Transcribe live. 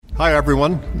Hi,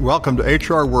 everyone. Welcome to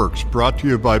HR Works, brought to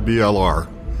you by BLR.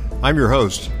 I'm your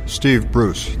host, Steve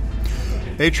Bruce.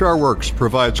 HR Works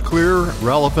provides clear,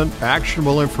 relevant,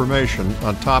 actionable information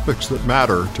on topics that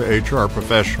matter to HR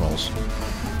professionals.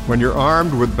 When you're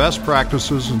armed with best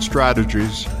practices and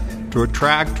strategies to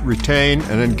attract, retain,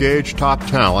 and engage top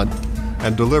talent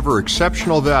and deliver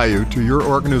exceptional value to your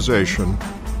organization,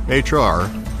 HR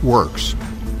Works.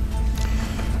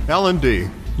 L&D,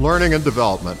 Learning and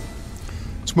Development.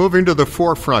 It's moving to the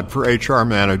forefront for HR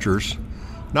managers,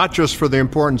 not just for the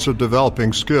importance of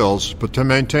developing skills, but to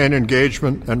maintain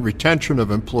engagement and retention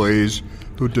of employees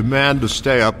who demand to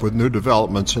stay up with new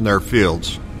developments in their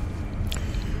fields.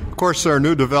 Of course, there are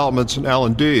new developments in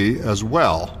L&D as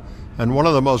well, and one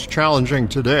of the most challenging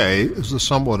today is the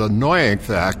somewhat annoying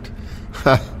fact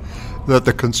that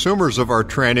the consumers of our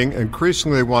training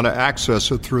increasingly want to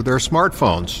access it through their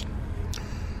smartphones.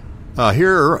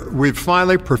 Here, we've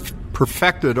finally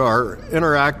perfected our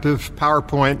interactive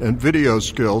PowerPoint and video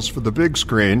skills for the big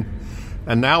screen,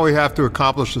 and now we have to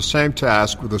accomplish the same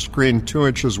task with a screen 2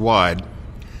 inches wide.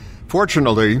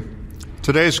 Fortunately,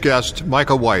 today's guest,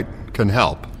 Micah White, can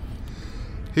help.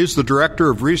 He's the Director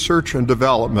of Research and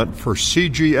Development for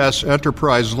CGS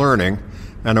Enterprise Learning,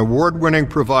 an award-winning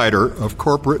provider of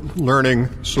corporate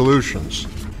learning solutions.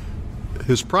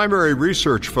 His primary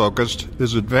research focus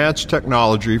is advanced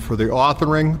technology for the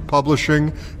authoring,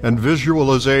 publishing, and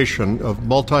visualization of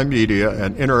multimedia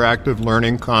and interactive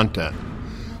learning content.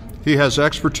 He has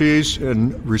expertise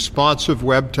in responsive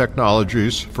web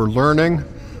technologies for learning,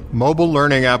 mobile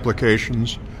learning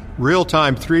applications,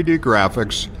 real-time 3D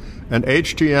graphics, and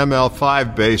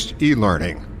HTML5-based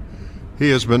e-learning.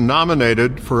 He has been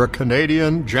nominated for a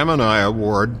Canadian Gemini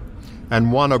Award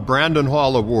and won a Brandon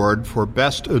Hall Award for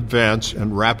Best Advance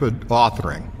in Rapid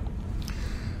Authoring.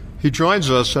 He joins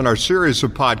us in our series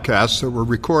of podcasts that we're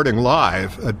recording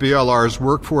live at BLR's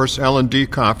Workforce L&D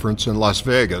Conference in Las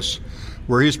Vegas,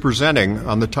 where he's presenting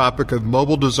on the topic of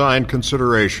mobile design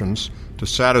considerations to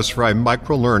satisfy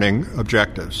micro-learning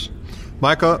objectives.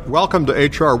 Micah, welcome to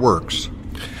HR Works.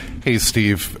 Hey,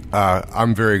 Steve.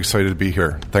 I'm very excited to be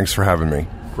here. Thanks for having me.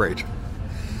 Great.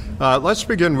 Let's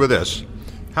begin with this.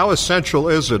 How essential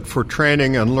is it for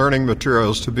training and learning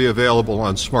materials to be available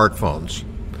on smartphones?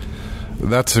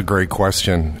 That's a great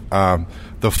question.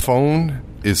 The phone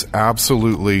is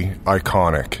absolutely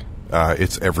iconic.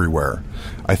 It's everywhere.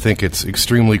 I think it's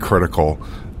extremely critical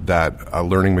that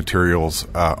learning materials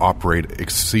operate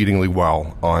exceedingly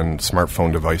well on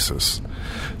smartphone devices.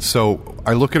 So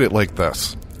I look at it like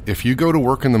this. If you go to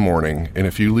work in the morning and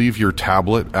if you leave your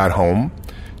tablet at home,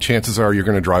 chances are you're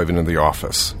going to drive into the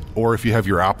office. Or if you have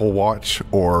your Apple Watch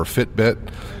or Fitbit,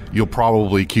 you'll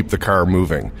probably keep the car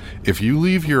moving. If you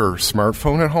leave your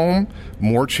smartphone at home,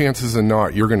 more chances than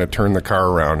not, you're going to turn the car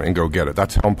around and go get it.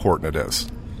 That's how important it is.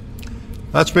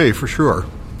 That's me, for sure.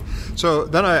 So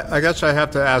then I guess I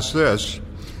have to ask this.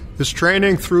 Is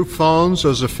training through phones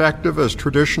as effective as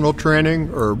traditional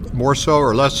training, or more so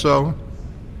or less so?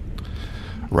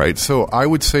 Right. So I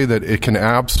would say that it can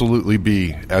absolutely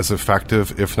be as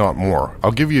effective, if not more.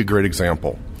 I'll give you a great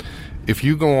example. If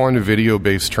you go on to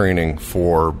video-based training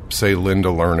for, say,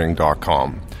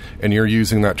 lindalearning.com, and you're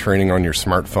using that training on your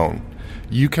smartphone,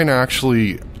 you can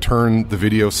actually turn the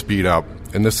video speed up.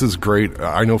 And this is great.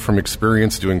 I know from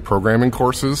experience doing programming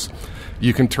courses,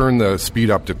 you can turn the speed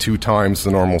up to 2 times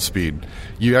the normal speed.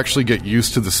 You actually get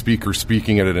used to the speaker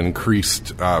speaking at an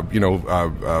increased,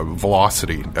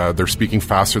 velocity. They're speaking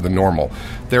faster than normal.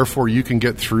 Therefore, you can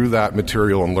get through that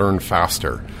material and learn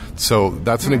faster. So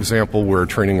that's an example where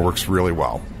training works really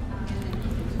well.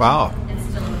 Wow.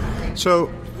 So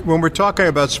when we're talking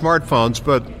about smartphones,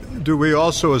 but do we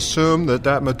also assume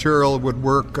that material would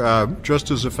work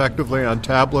just as effectively on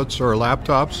tablets or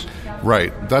laptops?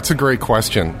 Right. That's a great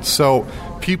question. So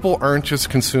people aren't just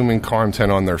consuming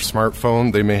content on their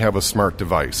smartphone. They may have a smart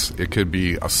device. It could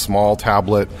be a small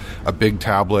tablet, a big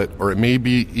tablet, or it may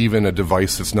be even a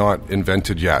device that's not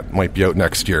invented yet. It might be out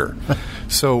next year.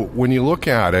 So when you look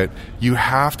at it, you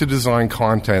have to design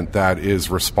content that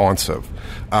is responsive.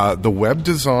 The web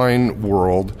design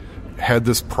world had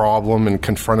this problem and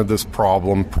confronted this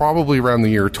problem probably around the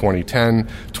year 2010,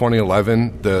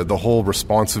 2011. The whole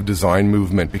responsive design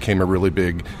movement became a really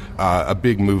big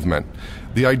movement.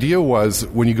 The idea was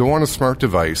when you go on a smart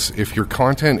device, if your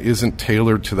content isn't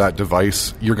tailored to that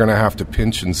device, you're going to have to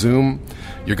pinch and zoom.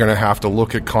 You're going to have to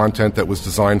look at content that was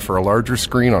designed for a larger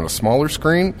screen on a smaller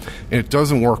screen, and it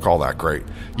doesn't work all that great.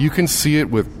 You can see it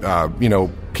with,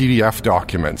 PDF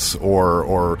documents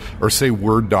or say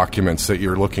Word documents that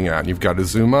you're looking at. You've got to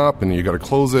zoom up and you've got to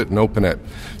close it and open it.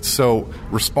 So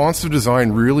responsive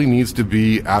design really needs to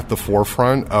be at the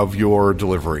forefront of your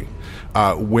delivery.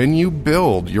 When you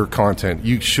build your content,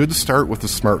 you should start with the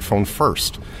smartphone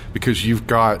first because you've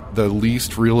got the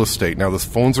least real estate. Now, the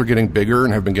phones are getting bigger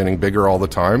and have been getting bigger all the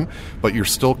time, but you're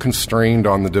still constrained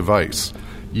on the device.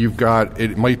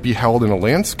 It might be held in a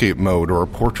landscape mode or a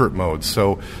portrait mode.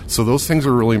 So those things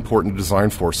are really important to design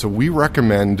for. So we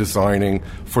recommend designing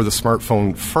for the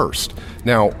smartphone first.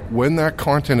 Now, when that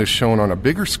content is shown on a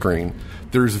bigger screen,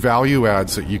 there's value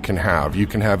adds that you can have. You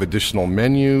can have additional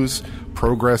menus,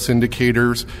 progress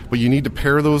indicators, but you need to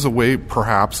pair those away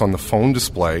perhaps on the phone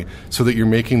display so that you're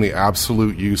making the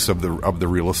absolute use of the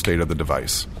real estate of the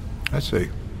device. I see.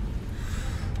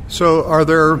 So are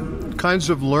there kinds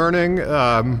of learning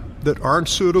that aren't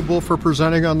suitable for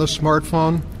presenting on the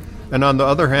smartphone? And on the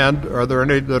other hand, are there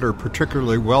any that are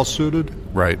particularly well suited?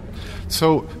 Right.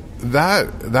 So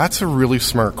that's a really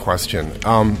smart question.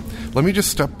 Let me just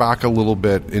step back a little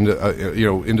bit into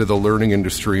the learning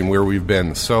industry and where we've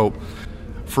been. So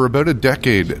for about a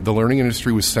decade, the learning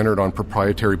industry was centered on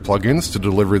proprietary plugins to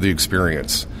deliver the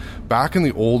experience. Back in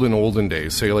the olden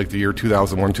days, say like the year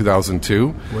 2001,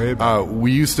 2002,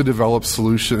 we used to develop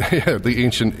solutions,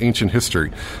 the ancient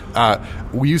history.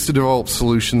 We used to develop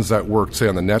solutions that worked, say,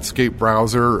 on the Netscape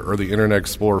browser or the Internet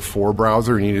Explorer 4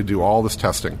 browser, and you need to do all this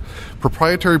testing.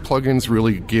 Proprietary plugins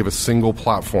really gave a single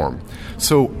platform.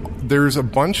 So there's a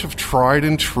bunch of tried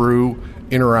and true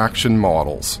interaction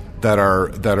models that are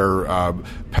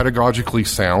pedagogically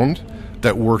sound,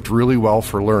 that worked really well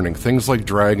for learning. Things like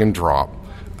drag and drop.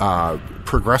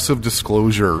 Progressive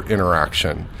disclosure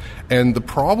interaction. And the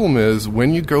problem is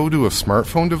when you go to a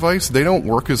smartphone device, they don't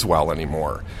work as well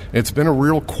anymore. It's been a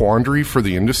real quandary for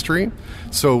the industry.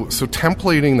 So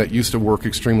templating that used to work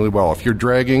extremely well. If you're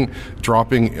dropping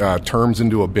terms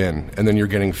into a bin and then you're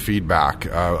getting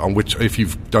feedback on which if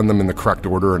you've done them in the correct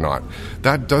order or not,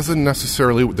 that doesn't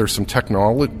necessarily. There's some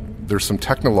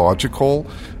technological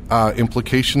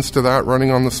implications to that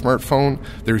running on the smartphone.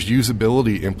 There's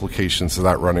usability implications to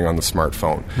that running on the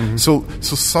smartphone. Mm-hmm. So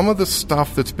some of the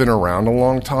stuff that's been around a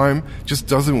long time just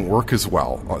doesn't work as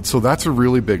well. So that's a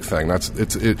really big thing.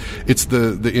 It's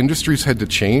the industry's had to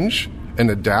change and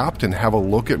adapt and have a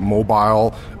look at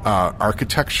mobile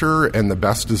architecture and the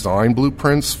best design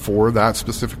blueprints for that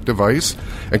specific device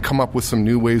and come up with some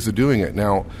new ways of doing it.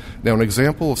 Now an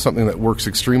example of something that works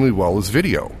extremely well is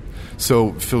video.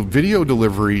 So video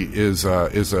delivery is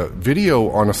a video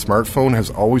on a smartphone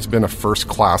has always been a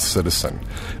first-class citizen.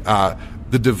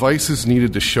 The devices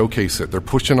needed to showcase it. They're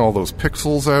pushing all those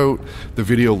pixels out. The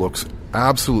video looks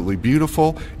absolutely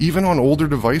beautiful. Even on older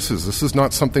devices, this is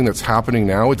not something that's happening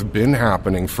now. It's been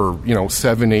happening for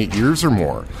 7-8 years or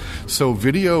more. So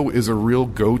video is a real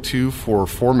go-to for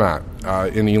format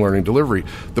in e-learning delivery.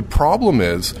 The problem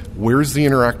is, where's the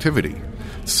interactivity?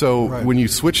 So When you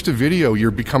switch to video,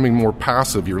 you're becoming more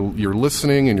passive. You're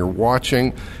listening and you're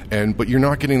watching, but you're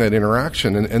not getting that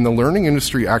interaction. And the learning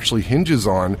industry actually hinges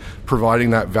on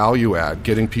providing that value add,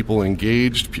 getting people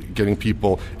engaged, getting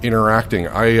people interacting.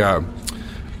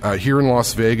 Here in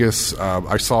Las Vegas,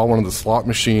 I saw one of the slot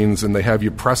machines, and they have you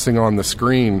pressing on the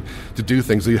screen to do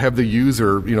things. You have the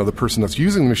user, the person that's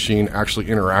using the machine, actually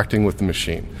interacting with the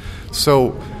machine.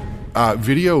 So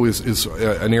video is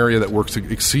an area that works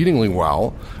exceedingly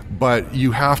well, but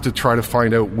you have to try to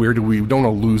find out we don't want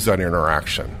to lose that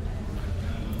interaction.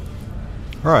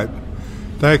 All right.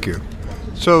 Thank you.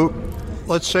 So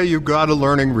let's say you've got a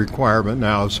learning requirement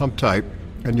now of some type,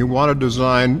 and you want to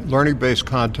design learning-based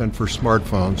content for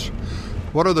smartphones.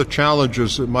 What are the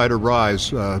challenges that might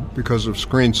arise because of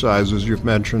screen sizes you've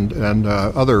mentioned and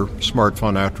other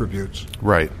smartphone attributes?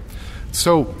 Right.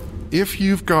 So if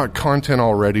you've got content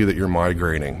already that you're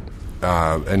migrating,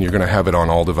 and you're going to have it on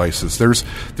all devices, there's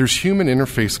human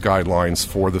interface guidelines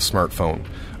for the smartphone.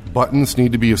 Buttons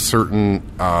need to be a certain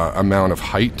amount of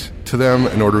height to them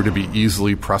in order to be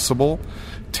easily pressable.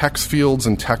 Text fields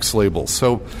and text labels.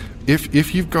 So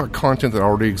if you've got content that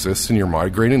already exists and you're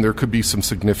migrating, there could be some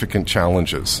significant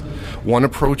challenges. One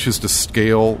approach is to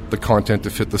scale the content to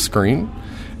fit the screen.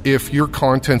 If your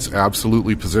content's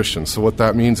absolutely positioned, so what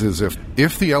that means is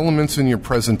if the elements in your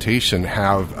presentation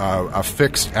have a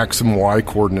fixed X and Y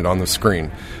coordinate on the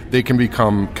screen, they can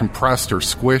become compressed or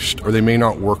squished, or they may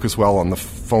not work as well on the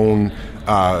phone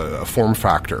form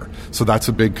factor. So that's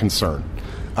a big concern.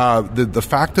 The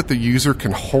fact that the user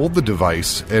can hold the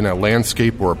device in a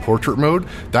landscape or a portrait mode,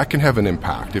 that can have an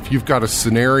impact. If you've got a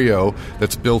scenario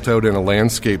that's built out in a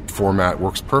landscape format,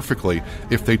 works perfectly.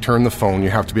 If they turn the phone, you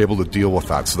have to be able to deal with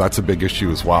that. So that's a big issue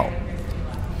as well.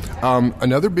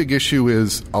 Another big issue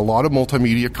is a lot of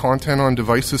multimedia content on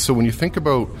devices. So when you think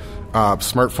about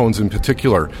smartphones in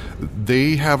particular,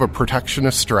 they have a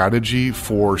protectionist strategy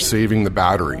for saving the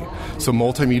battery. So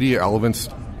multimedia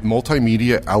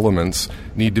elements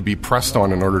need to be pressed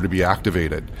on in order to be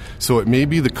activated. So it may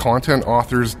be the content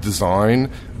author's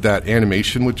design that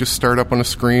animation would just start up on a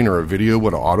screen or a video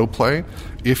would autoplay.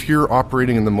 If you're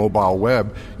operating in the mobile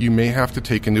web, you may have to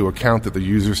take into account that the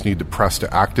users need to press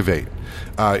to activate.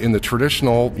 In the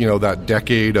traditional, that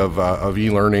decade of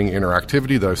e-learning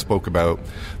interactivity that I spoke about,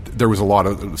 there was a lot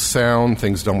of sound,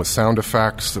 things done with sound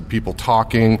effects, people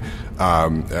talking,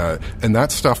 and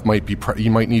that stuff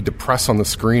you might need to press on the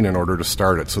screen in order to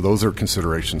start it. So those are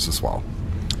considerations as well.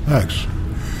 Thanks.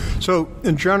 So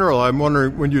in general, I'm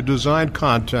wondering, when you design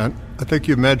content, I think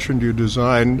you mentioned you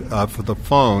design for the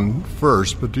phone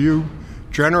first, but do you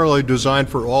generally design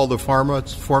for all the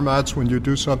formats when you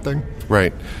do something?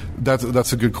 Right.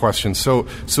 That's a good question. So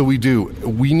we do.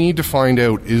 We need to find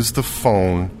out, is the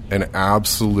phone an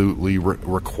absolutely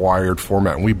required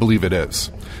format? And we believe it is.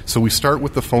 So we start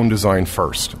with the phone design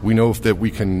first. We know that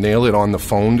we can nail it on the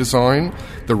phone design,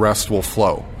 the rest will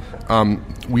flow.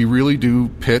 We really do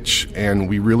pitch and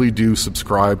we really do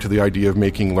subscribe to the idea of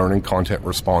making learning content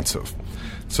responsive.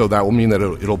 So that will mean that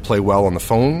it'll play well on the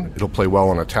phone, it'll play well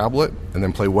on a tablet, and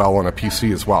then play well on a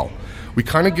PC as well. We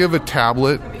kind of give a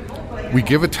tablet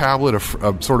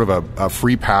a sort of a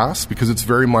free pass because it's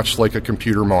very much like a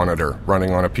computer monitor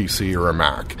running on a PC or a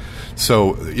Mac.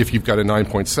 So if you've got a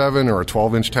 9.7 or a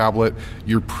 12-inch tablet,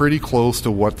 you're pretty close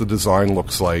to what the design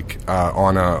looks like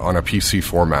on a PC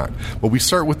format. But we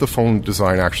start with the phone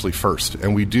design actually first,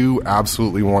 and we do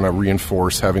absolutely want to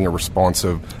reinforce having a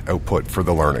responsive output for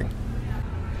the learning.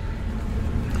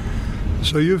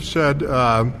 So you've said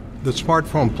that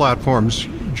smartphone platforms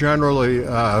generally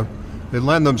they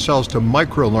lend themselves to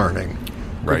microlearning.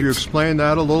 Right. Could you explain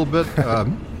that a little bit?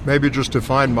 Maybe just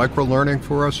define microlearning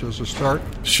for us as a start?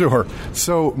 Sure.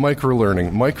 So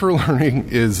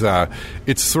microlearning is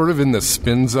it's sort of in the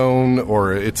spin zone,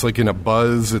 or it's like in a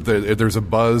buzz. There's a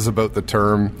buzz about the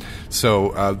term.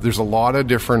 So there's a lot of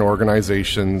different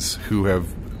organizations who have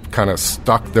kind of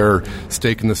stuck their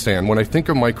stake in the sand. When I think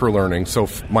of microlearning,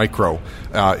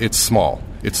 it's small.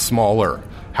 It's smaller.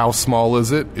 How small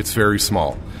is it? It's very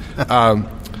small.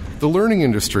 The learning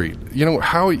industry,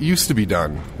 how it used to be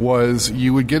done was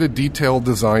you would get a detailed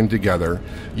design together,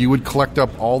 you would collect up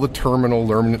all the terminal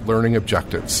learning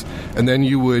objectives, and then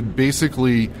you would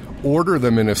basically order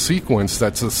them in a sequence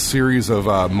that's a series of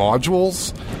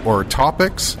modules or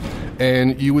topics,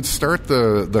 and you would start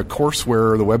the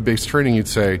courseware or the web-based training. You'd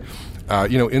say,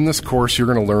 in this course,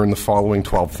 you're going to learn the following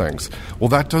 12 things. Well,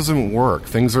 that doesn't work.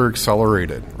 Things are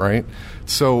accelerated, right?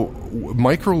 So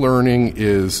microlearning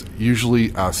is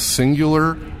usually a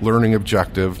singular learning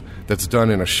objective that's done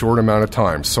in a short amount of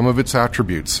time. Some of its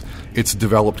attributes, it's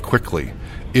developed quickly.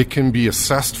 It can be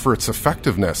assessed for its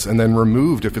effectiveness and then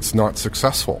removed if it's not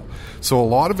successful. So a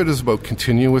lot of it is about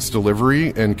continuous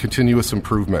delivery and continuous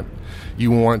improvement.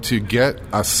 You want to get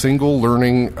a single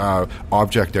learning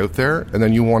object out there, and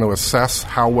then you want to assess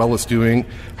how well it's doing,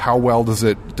 how well does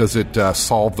it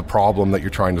solve the problem that you're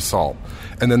trying to solve.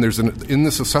 And then in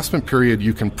this assessment period,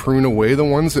 you can prune away the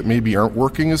ones that maybe aren't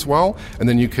working as well, and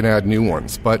then you can add new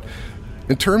ones. But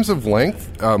in terms of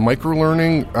length,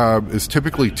 microlearning is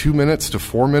typically 2 minutes to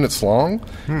 4 minutes long.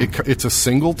 It's a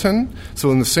singleton.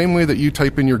 So in the same way that you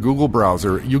type in your Google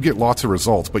browser, you get lots of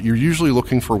results, but you're usually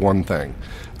looking for one thing.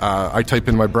 I type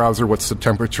in my browser, what's the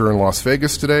temperature in Las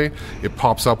Vegas today? It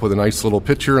pops up with a nice little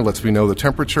picture and lets me know the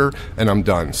temperature, and I'm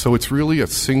done. So it's really a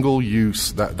single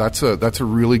use. That's a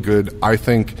really good, I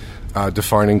think,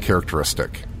 defining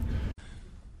characteristic.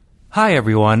 Hi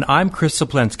everyone, I'm Chris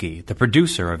Soplensky, the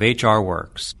producer of HR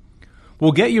Works.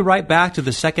 We'll get you right back to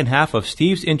the second half of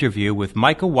Steve's interview with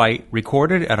Micah White,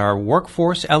 recorded at our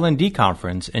Workforce L&D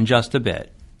conference in just a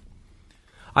bit.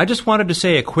 I just wanted to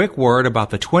say a quick word about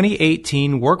the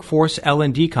 2018 Workforce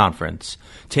L&D conference,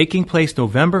 taking place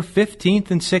November 15th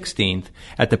and 16th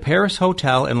at the Paris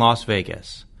Hotel in Las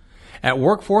Vegas. At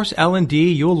Workforce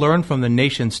L&D, you'll learn from the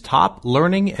nation's top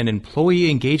learning and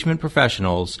employee engagement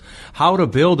professionals how to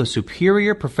build a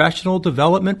superior professional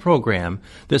development program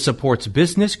that supports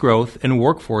business growth and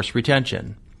workforce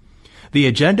retention. The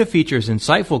agenda features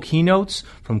insightful keynotes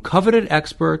from coveted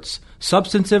experts,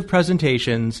 substantive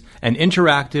presentations, and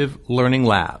interactive learning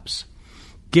labs.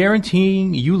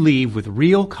 guaranteeing you leave with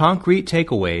real concrete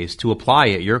takeaways to apply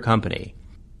at your company.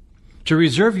 To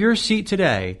reserve your seat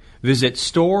today, visit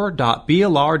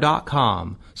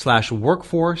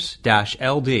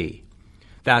store.blr.com/workforce-LD.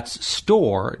 That's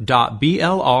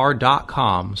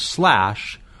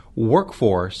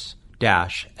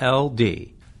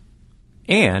store.blr.com/workforce-LD.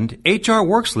 And HR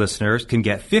Works listeners can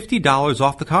get $50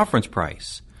 off the conference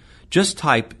price. Just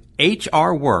type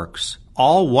HR Works,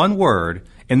 all one word,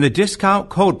 in the discount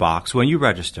code box when you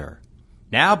register.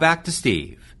 Now back to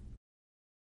Steve.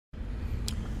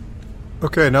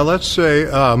 Okay, now let's say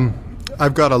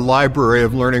I've got a library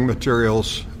of learning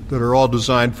materials that are all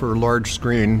designed for large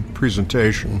screen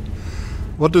presentation.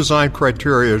 What design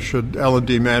criteria should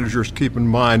L&D managers keep in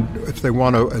mind if they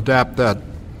want to adapt that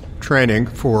training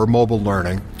for mobile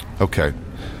learning? Okay,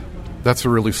 that's a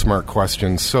really smart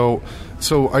question. So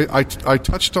I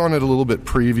touched on it a little bit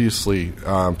previously,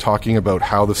 talking about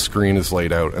how the screen is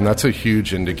laid out, and that's a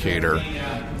huge indicator.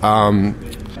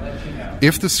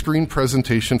 If the screen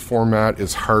presentation format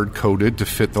is hard-coded to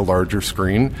fit the larger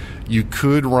screen, you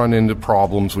could run into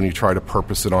problems when you try to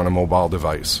purpose it on a mobile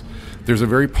device. There's a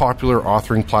very popular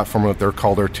authoring platform out there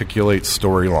called Articulate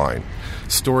Storyline.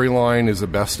 Storyline is a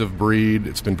best of breed.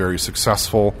 It's been very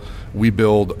successful. We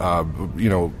build,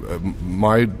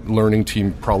 my learning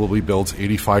team probably builds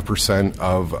 85%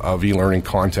 of e-learning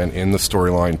content in the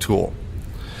Storyline tool.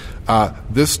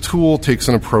 This tool takes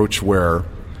an approach where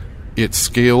it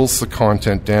scales the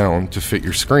content down to fit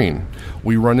your screen.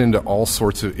 We run into all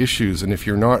sorts of issues, and if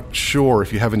you're not sure,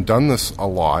 if you haven't done this a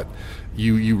lot,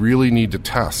 you really need to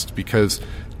test, because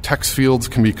text fields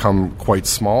can become quite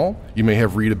small. You may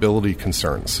have readability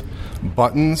concerns.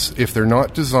 Buttons, if they're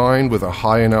not designed with a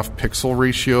high enough pixel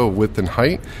ratio of width and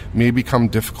height, may become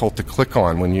difficult to click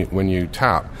on when you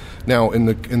tap. Now, in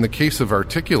the case of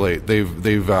Articulate,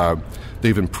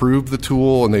 they've improved the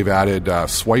tool, and they've added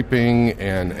swiping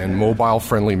and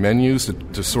mobile-friendly menus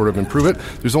to sort of improve it.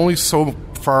 There's only so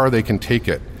far they can take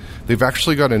it. They've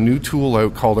actually got a new tool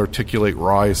out called Articulate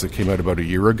Rise that came out about a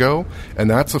year ago, and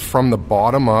that's a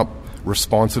from-the-bottom-up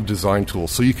responsive design tool.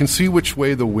 So you can see which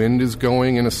way the wind is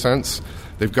going, in a sense.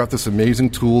 They've got this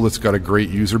amazing tool that's got a great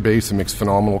user base and makes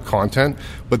phenomenal content,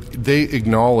 but they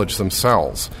acknowledge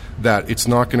themselves that it's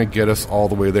not going to get us all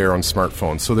the way there on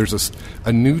smartphones. So there's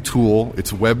a new tool.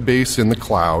 It's web-based in the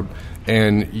cloud,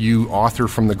 and you author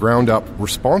from the ground up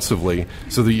responsively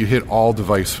so that you hit all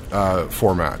device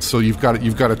formats. So you've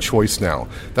got a choice now.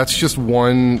 That's just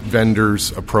one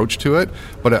vendor's approach to it,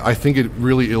 but I think it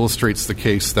really illustrates the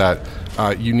case that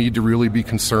you need to really be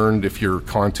concerned if your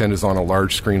content is on a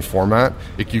large screen format.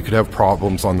 You could have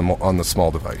problems on the small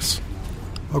device.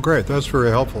 Oh, great. That's very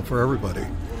helpful for everybody.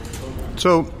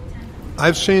 So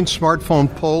I've seen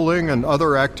smartphone polling and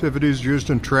other activities used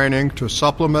in training to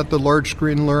supplement the large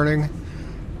screen learning.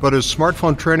 But is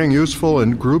smartphone training useful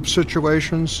in group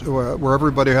situations where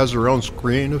everybody has their own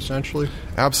screen, essentially?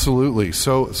 Absolutely.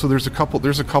 So there's a couple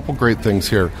great things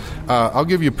here. I'll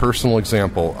give you a personal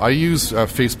example. I use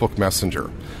Facebook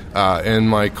Messenger. And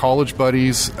my college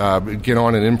buddies get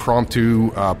on an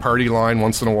impromptu party line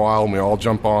once in a while, and we all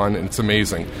jump on, and it's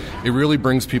amazing. It really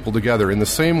brings people together. In the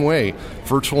same way,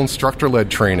 virtual instructor-led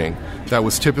training that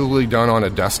was typically done on a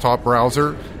desktop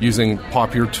browser using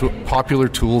popular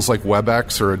tools like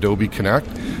WebEx or Adobe Connect,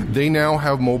 they now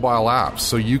have mobile apps.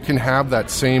 So you can have that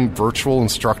same virtual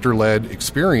instructor-led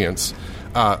experience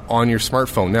on your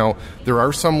smartphone. Now, there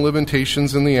are some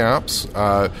limitations in the apps.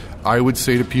 I would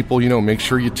say to people, make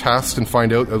sure you test and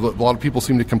find out. A lot of people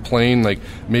seem to complain like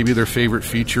maybe their favorite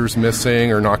feature's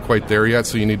missing or not quite there yet,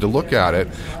 so you need to look at it.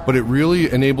 But it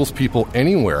really enables people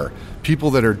anywhere,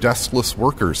 people that are deskless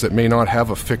workers that may not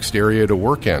have a fixed area to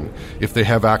work in. If they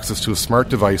have access to a smart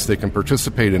device, they can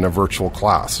participate in a virtual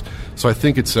class. So I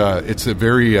think it's a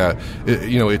very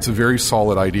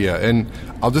solid idea. And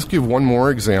I'll just give one more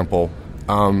example.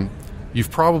 You've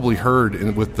probably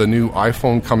heard with the new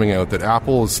iPhone coming out that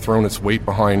Apple has thrown its weight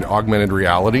behind augmented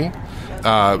reality.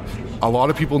 A lot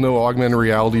of people know augmented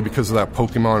reality because of that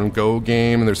Pokemon Go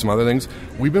game, and there's some other things.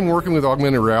 We've been working with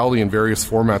augmented reality in various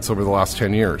formats over the last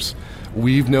 10 years.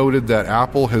 We've noted that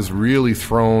Apple has really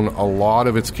thrown a lot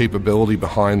of its capability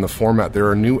behind the format. There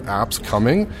are new apps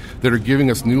coming that are giving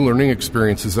us new learning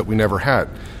experiences that we never had.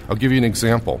 I'll give you an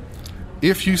example.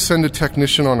 If you send a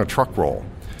technician on a truck roll,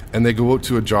 and they go out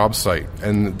to a job site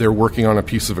and they're working on a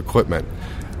piece of equipment,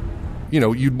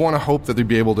 you'd want to hope that they'd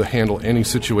be able to handle any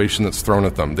situation that's thrown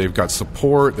at them. They've got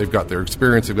support, they've got their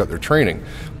experience, they've got their training.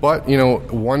 But,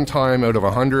 one time out of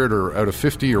 100 or out of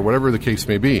 50 or whatever the case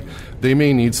may be, they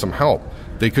may need some help.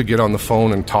 they could get on the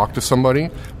phone and talk to somebody.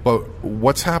 But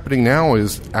what's happening now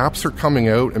is apps are coming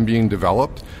out and being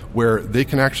developed where they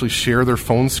can actually share their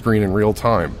phone screen in real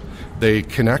time. They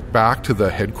connect back to the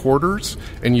headquarters,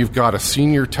 and you've got a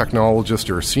senior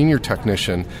technologist or a senior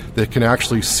technician that can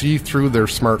actually see through their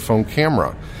smartphone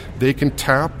camera. They can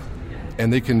tap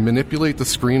and they can manipulate the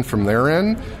screen from their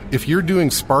end. If you're doing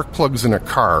spark plugs in a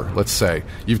car, let's say,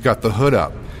 you've got the hood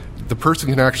up, the person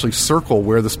can actually circle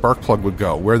where the spark plug would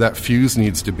go, where that fuse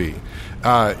needs to be.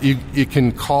 You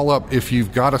can call up, if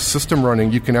you've got a system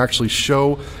running, you can actually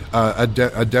show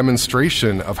a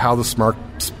demonstration of how the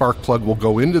spark plug will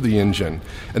go into the engine.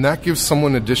 And that gives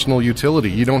someone additional utility.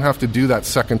 You don't have to do that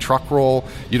second truck roll.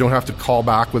 You don't have to call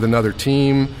back with another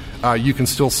team. You can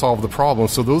still solve the problem.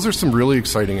 So those are some really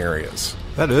exciting areas.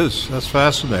 That's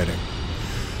fascinating.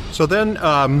 So then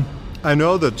I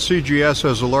know that CGS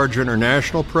has a large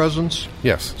international presence.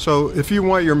 Yes. So if you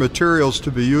want your materials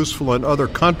to be useful in other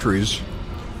countries,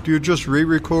 do you just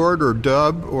re-record or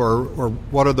dub, or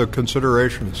what are the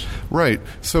considerations? Right.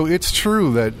 So it's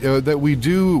true that we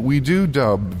do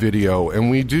dub video,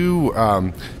 and we do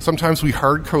sometimes we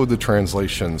hard code the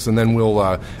translations, and then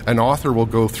an author will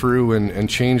go through and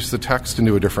change the text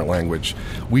into a different language.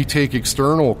 We take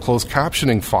external closed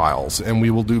captioning files, and we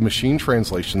will do machine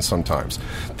translation sometimes.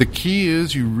 The key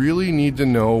is you really need to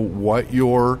know what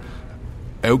your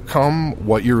outcome,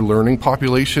 what your learning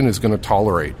population is going to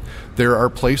tolerate. There are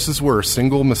places where a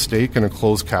single mistake in a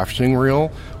closed captioning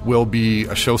reel will be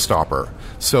a showstopper.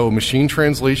 So machine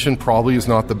translation probably is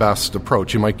not the best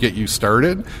approach. You might get you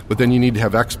started, but then you need to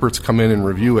have experts come in and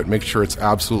review it, make sure it's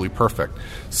absolutely perfect.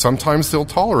 Sometimes they'll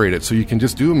tolerate it, so you can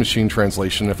just do a machine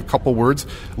translation. If a couple words,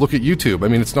 look at YouTube. I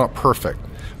mean, it's not perfect,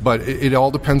 but it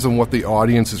all depends on what the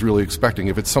audience is really expecting.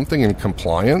 If it's something in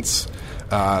compliance,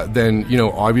 then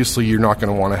obviously you're not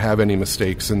going to want to have any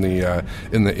mistakes in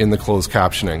the closed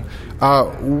captioning.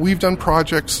 We've done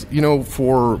projects,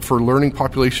 for learning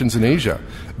populations in Asia.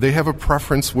 They have a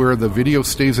preference where the video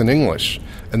stays in English,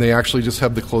 and they actually just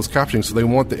have the closed captioning, so they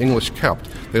want the English kept.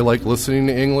 They like listening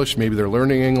to English. Maybe they're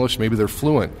learning English. Maybe they're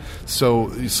fluent. So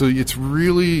it's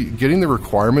really getting the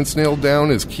requirements nailed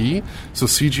down is key. So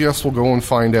CGS will go and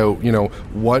find out,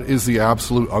 what is the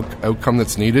absolute outcome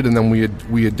that's needed, and then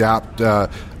we adapt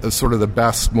sort of the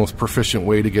best, most proficient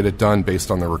way to get it done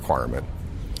based on the requirement.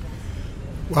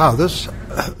 Wow, this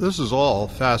is all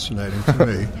fascinating to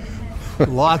me.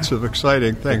 Lots of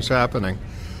exciting things happening.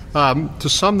 To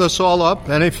sum this all up,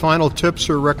 any final tips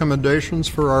or recommendations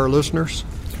for our listeners?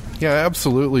 Yeah,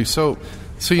 absolutely. So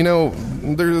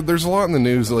there's a lot in the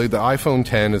news. Like the iPhone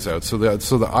 10 is out. So the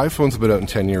iPhone's been out in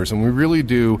 10 years, and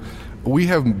we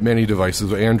have many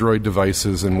devices, Android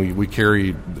devices, and we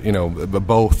carry,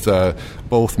 both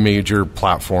major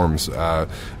platforms.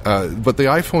 But the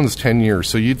iPhone is 10 years,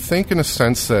 so you'd think in a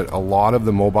sense that a lot of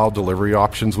the mobile delivery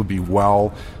options would be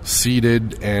well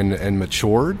seeded and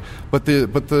matured. But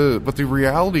the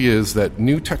reality is that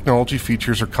new technology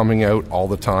features are coming out all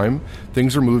the time.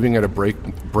 Things are moving at a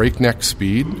breakneck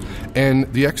speed,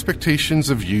 and the expectations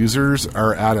of users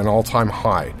are at an all-time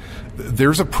high.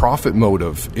 There's a profit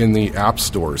motive in the app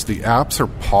stores. The apps are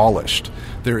polished.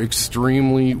 They're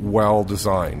extremely well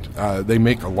designed. They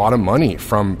make a lot of money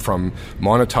from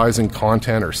monetizing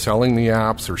content or selling the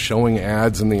apps or showing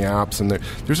ads in the apps, and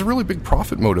there's a really big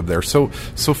profit motive there. So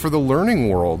for the learning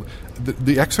world,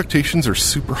 the expectations are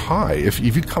super high. If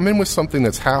you come in with something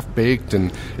that's half-baked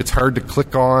and it's hard to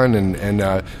click on and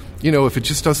if it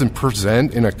just doesn't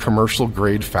present in a commercial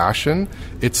grade fashion,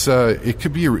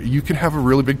 you can have a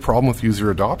really big problem with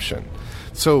user adoption.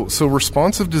 So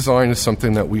responsive design is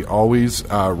something that we always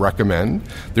recommend.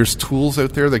 There's tools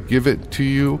out there that give it to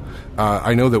you.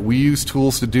 I know that we use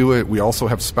tools to do it. We also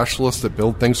have specialists that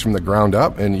build things from the ground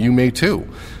up, and you may too.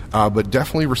 But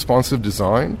definitely responsive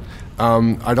design.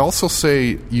 I'd also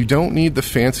say you don't need the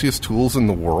fanciest tools in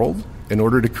the world in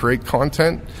order to create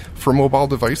content for mobile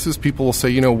devices. People will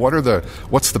say,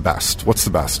 what's the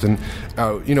best? And,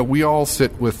 we all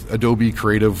sit with Adobe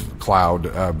Creative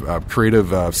Cloud,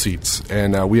 Creative Seats,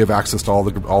 and we have access to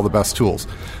all the best tools.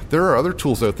 There are other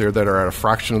tools out there that are at a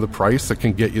fraction of the price that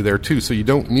can get you there too. So you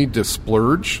don't need to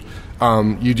splurge.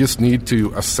 You just need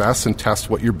to assess and test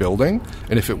what you're building,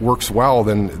 and if it works well,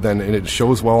 then and it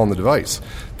shows well on the device.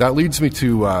 That leads me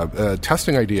to a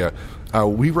testing idea.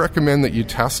 We recommend that you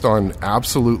test on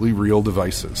absolutely real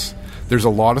devices. There's a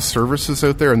lot of services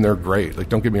out there, and they're great. Like,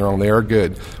 don't get me wrong, they are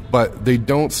good, but they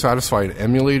don't satisfy an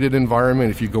emulated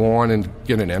environment. If you go on and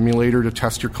get an emulator to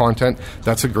test your content,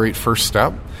 that's a great first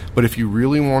step. But if you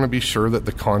really want to be sure that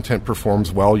the content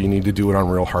performs well, you need to do it on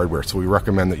real hardware. So we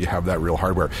recommend that you have that real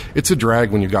hardware. It's a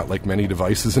drag when you've got like many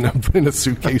devices in a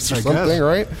suitcase or something,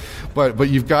 right? But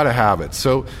you've got to have it.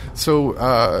 So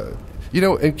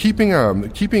and keeping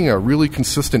a really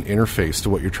consistent interface to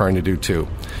what you're trying to do too.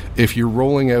 If you're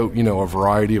rolling out, a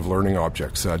variety of learning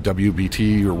objects,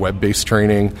 WBT or web-based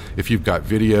training, if you've got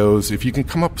videos, if you can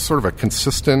come up with sort of a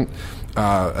consistent,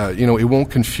 it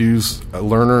won't confuse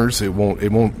learners. It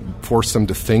won't force them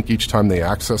to think each time they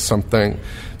access something.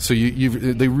 So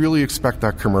they really expect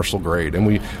that commercial grade, and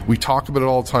we talk about it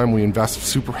all the time. We invest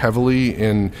super heavily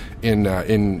in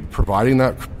providing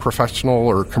that professional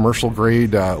or commercial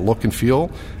grade look and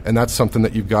feel, and that's something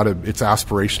that you've got to. It's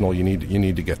aspirational. You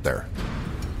need to get there.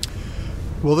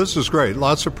 Well, this is great.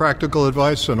 Lots of practical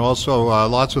advice, and also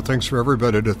lots of things for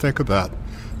everybody to think about.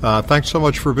 Thanks so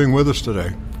much for being with us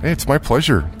today. Hey, it's my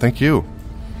pleasure. Thank you.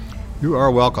 You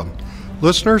are welcome.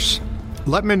 Listeners,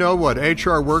 let me know what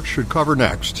HR Works should cover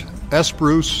next.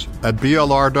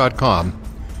 sbruce@blr.com.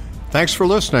 Thanks for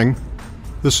listening.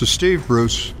 This is Steve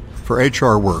Bruce for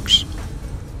HR Works.